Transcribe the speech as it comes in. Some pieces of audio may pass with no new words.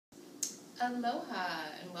Aloha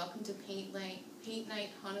and welcome to Paint Night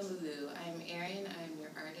Honolulu. I'm Erin. I'm your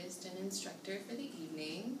artist and instructor for the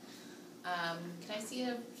evening. Can I see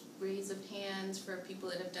a raise of hands for people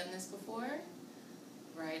that have done this before?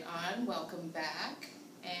 Right on. Welcome back.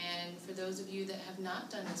 And for those of you that have not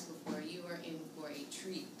done this before, you are in for a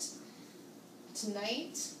treat.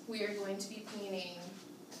 Tonight we are going to be painting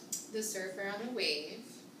the surfer on the wave,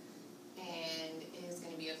 and it is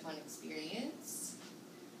going to be a fun experience.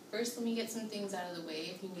 First, let me get some things out of the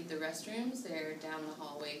way. If you need the restrooms, they're down the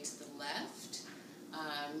hallway to the left.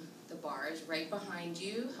 The bar is right behind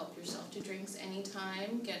you. Help yourself to drinks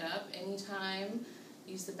anytime. Get up anytime.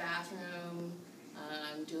 Use the bathroom.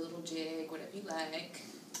 Do a little jig, whatever you like.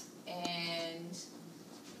 And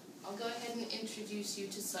I'll go ahead and introduce you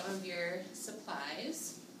to some of your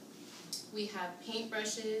supplies. We have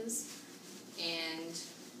paintbrushes and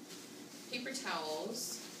paper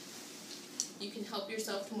towels. You can help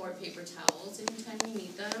yourself to more paper towels anytime you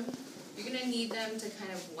need them. You're going to need them to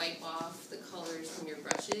kind of wipe off the colors from your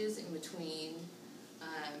brushes in between.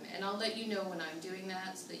 And I'll let you know when I'm doing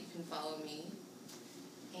that so that you can follow me.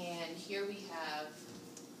 And here we have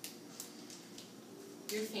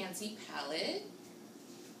your fancy palette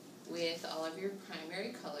with all of your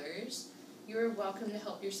primary colors. You're welcome to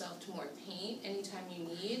help yourself to more paint anytime you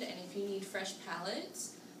need. And if you need fresh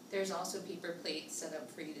palettes, there's also paper plates set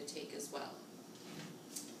up for you to take as well.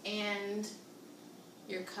 And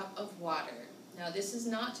your cup of water. Now this is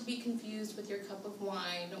not to be confused with your cup of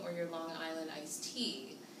wine or your Long Island iced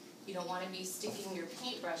tea. You don't want to be sticking your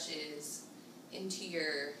paintbrushes into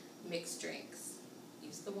your mixed drinks.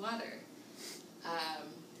 Use the water.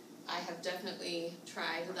 I have definitely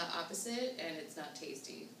tried the opposite and it's not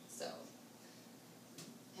tasty. So,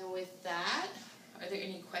 and with that, are there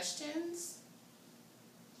any questions?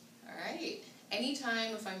 Alright.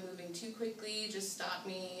 Anytime if I'm moving too quickly, just stop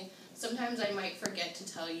me. Sometimes I might forget to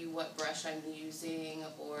tell you what brush I'm using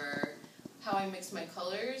or how I mix my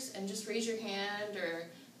colors, and just raise your hand or,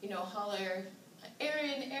 holler,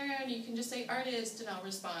 Erin, you can just say artist and I'll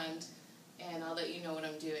respond and I'll let you know what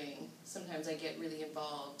I'm doing. Sometimes I get really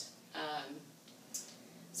involved.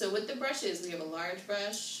 So with the brushes, we have a large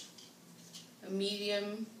brush, a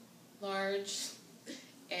medium large,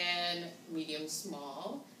 and medium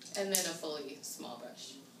small, and then a fully small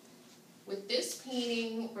brush. With this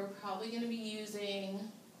painting, we're probably going to be using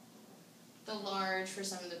the large for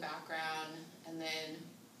some of the background, and then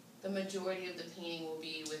the majority of the painting will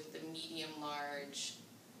be with the medium large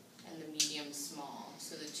and the medium small,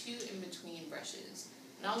 so the two in between brushes.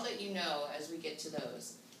 And I'll let you know as we get to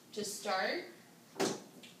those. To start,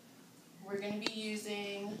 we're going to be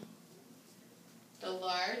using the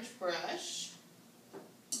large brush,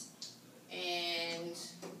 and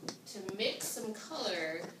to mix some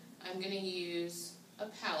color, I'm going to use a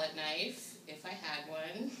palette knife, if I had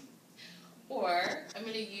one, or I'm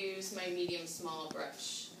going to use my medium small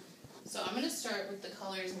brush. So I'm going to start with the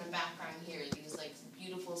colors in the background here, these like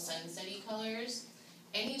beautiful sunsetty colors.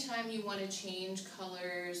 Anytime you want to change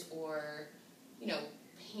colors or,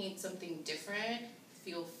 paint something different,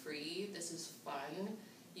 feel free. This is fun.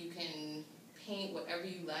 You can paint whatever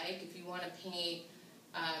you like. If you want to paint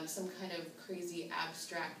some kind of crazy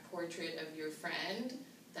abstract portrait of your friend,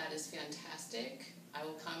 that is fantastic. I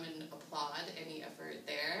will come and applaud any effort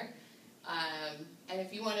there. And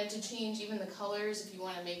if you wanted to change even the colors, if you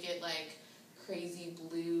want to make it like crazy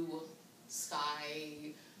blue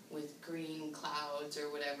sky with green clouds or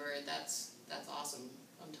whatever, that's awesome.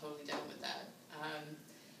 I'm totally down with that.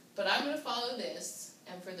 But I'm going to follow this,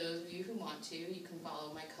 and for those of you who want to, you can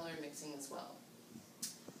follow my color mixing as well.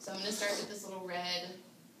 So I'm going to start with this little red,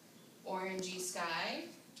 orangey sky,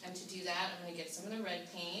 and to do that, I'm going to get some of the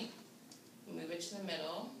red paint, move it to the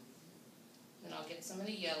middle, and I'll get some of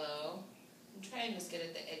the yellow, and try and just get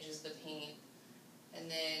at the edges of the paint,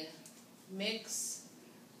 and then mix.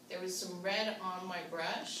 There was some red on my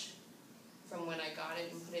brush from when I got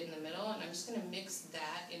it and put it in the middle, and I'm just going to mix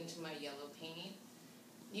that into my yellow paint.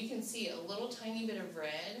 You can see a little tiny bit of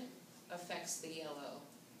red affects the yellow.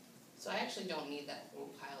 So I actually don't need that whole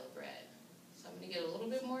pile of red. So I'm going to get a little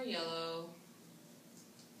bit more yellow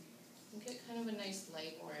and get kind of a nice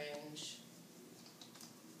light orange.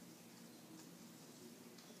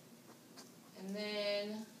 And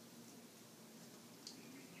then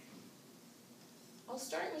I'll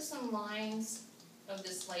start with some lines of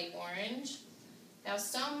this light orange. Now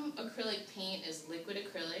some acrylic paint is liquid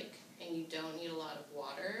acrylic and you don't need a lot of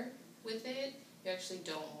water with it. You actually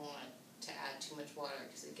don't want to add too much water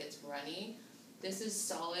because it gets runny. This is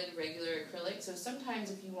solid regular acrylic, so sometimes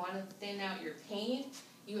if you want to thin out your paint,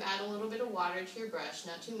 you add a little bit of water to your brush,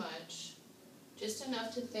 not too much, just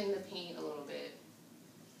enough to thin the paint a little bit.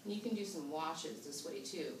 And you can do some washes this way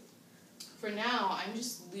too. For now, I'm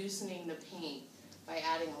just loosening the paint by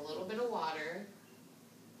adding a little bit of water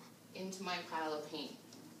into my pile of paint.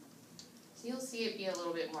 So you'll see it be a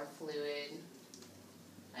little bit more fluid.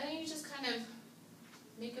 And then you just kind of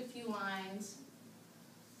make a few lines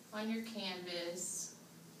on your canvas.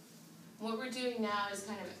 What we're doing now is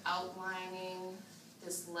kind of outlining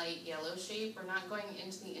this light yellow shape. We're not going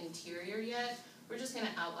into the interior yet. We're just going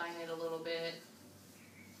to outline it a little bit.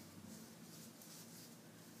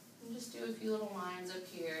 And just do a few little lines up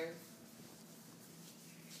here.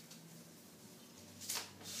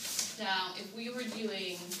 Now, if we were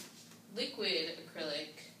doing liquid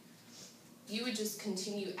acrylic, you would just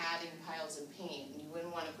continue adding piles of paint. You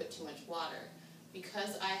wouldn't want to put too much water.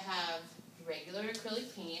 Because I have regular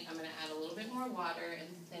acrylic paint, I'm going to add a little bit more water and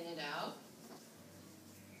thin it out.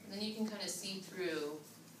 And then you can kind of see through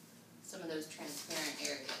some of those transparent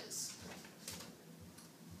areas.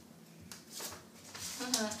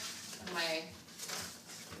 My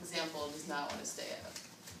example does not want to stay up.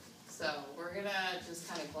 So we're going to just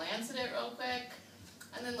kind of glance at it real quick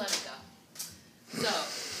and then let it go.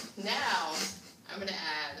 So now I'm going to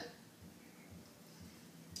add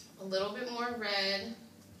a little bit more red.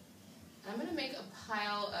 I'm going to make a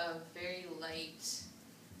pile of very light,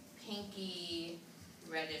 pinky,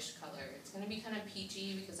 reddish color. It's going to be kind of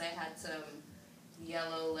peachy because I had some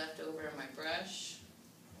yellow left over in my brush.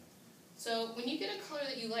 So when you get a color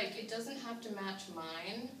that you like, it doesn't have to match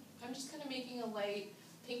mine. I'm just kind of making a light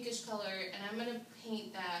pinkish color, and I'm going to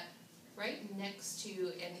paint that right next to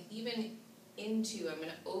and even into, I'm going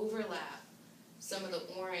to overlap some of the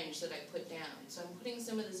orange that I put down. So I'm putting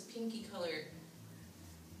some of this pinky color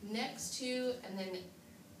next to and then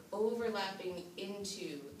overlapping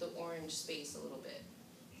into the orange space a little bit.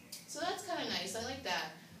 So that's kind of nice, I like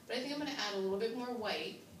that. But I think I'm going to add a little bit more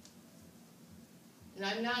white. And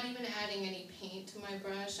I'm not even adding any paint to my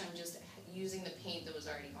brush, I'm just using the paint that was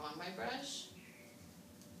already on my brush.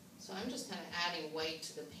 So I'm just kind of adding white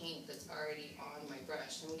to the paint that's already on my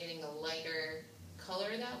brush. I'm getting a lighter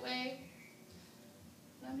color that way.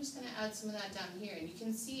 And I'm just going to add some of that down here. And you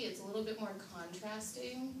can see it's a little bit more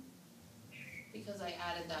contrasting because I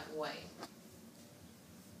added that white.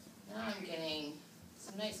 Now I'm getting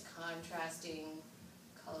some nice contrasting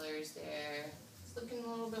colors there. It's looking a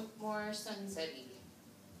little bit more sunset-y.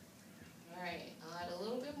 Alright, I'll add a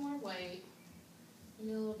little bit more white.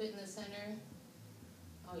 Maybe a little bit in the center.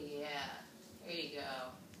 Oh yeah, there you go.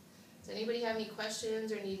 Does anybody have any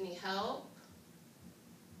questions or need any help?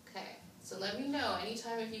 Okay, so let me know.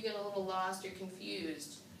 Anytime if you get a little lost or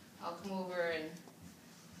confused, I'll come over and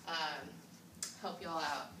help y'all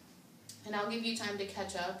out. And I'll give you time to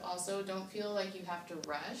catch up. Also, don't feel like you have to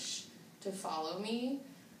rush to follow me.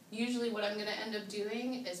 Usually what I'm going to end up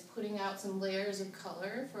doing is putting out some layers of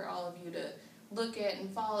color for all of you to look at and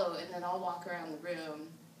follow, and then I'll walk around the room.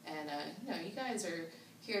 And, you guys are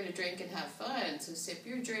here to drink and have fun, so sip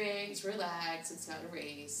your drinks, relax. It's not a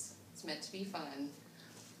race. It's meant to be fun.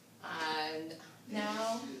 And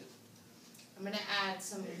now I'm going to add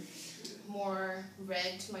some more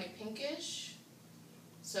red to my pinkish.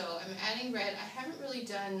 So I'm adding red. I haven't really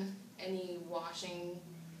done any washing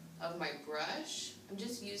of my brush. I'm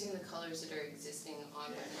just using the colors that are existing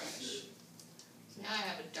on my brush. So now I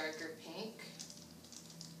have a darker pink.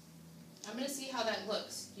 I'm going to see how that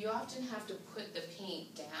looks. You often have to put the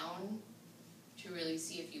paint down to really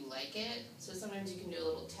see if you like it. So sometimes you can do a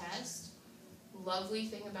little test. Lovely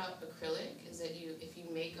thing about acrylic is that if you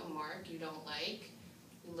make a mark you don't like,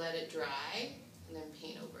 you let it dry and then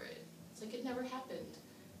paint over it. It's like it never happened.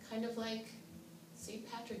 Kind of like St.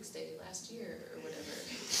 Patrick's Day last year or whatever.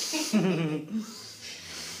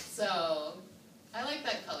 So I like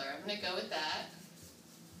that color. I'm going to go with that.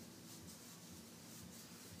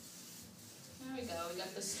 There we go. We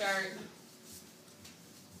got the start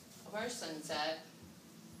of our sunset.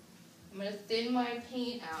 I'm going to thin my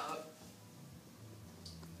paint out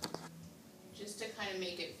just to kind of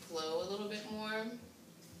make it flow a little bit more.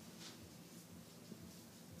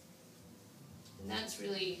 And that's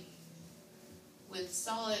really, with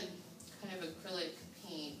solid kind of acrylic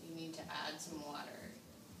paint, you need to add some water.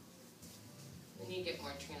 Then you get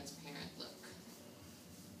more transparent look.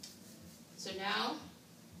 So now,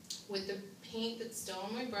 with the paint that's still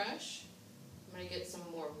on my brush, I'm going to get some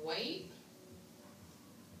more white.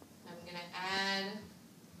 I'm going to add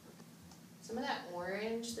some of that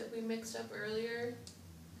orange that we mixed up earlier.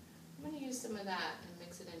 I'm going to use some of that and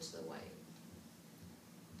mix it into the white.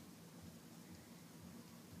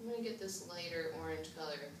 I'm going to get this lighter orange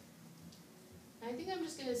color. And I think I'm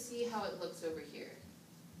just going to see how it looks over here.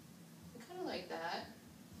 I kind I like that.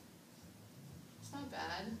 It's not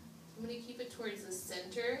bad. I'm going to keep it towards the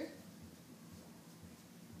center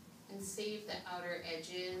and save the outer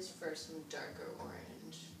edges for some darker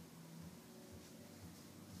orange.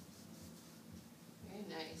 Very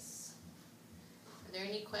nice. Are there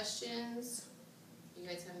any questions? You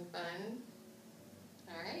guys having fun?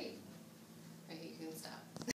 All right.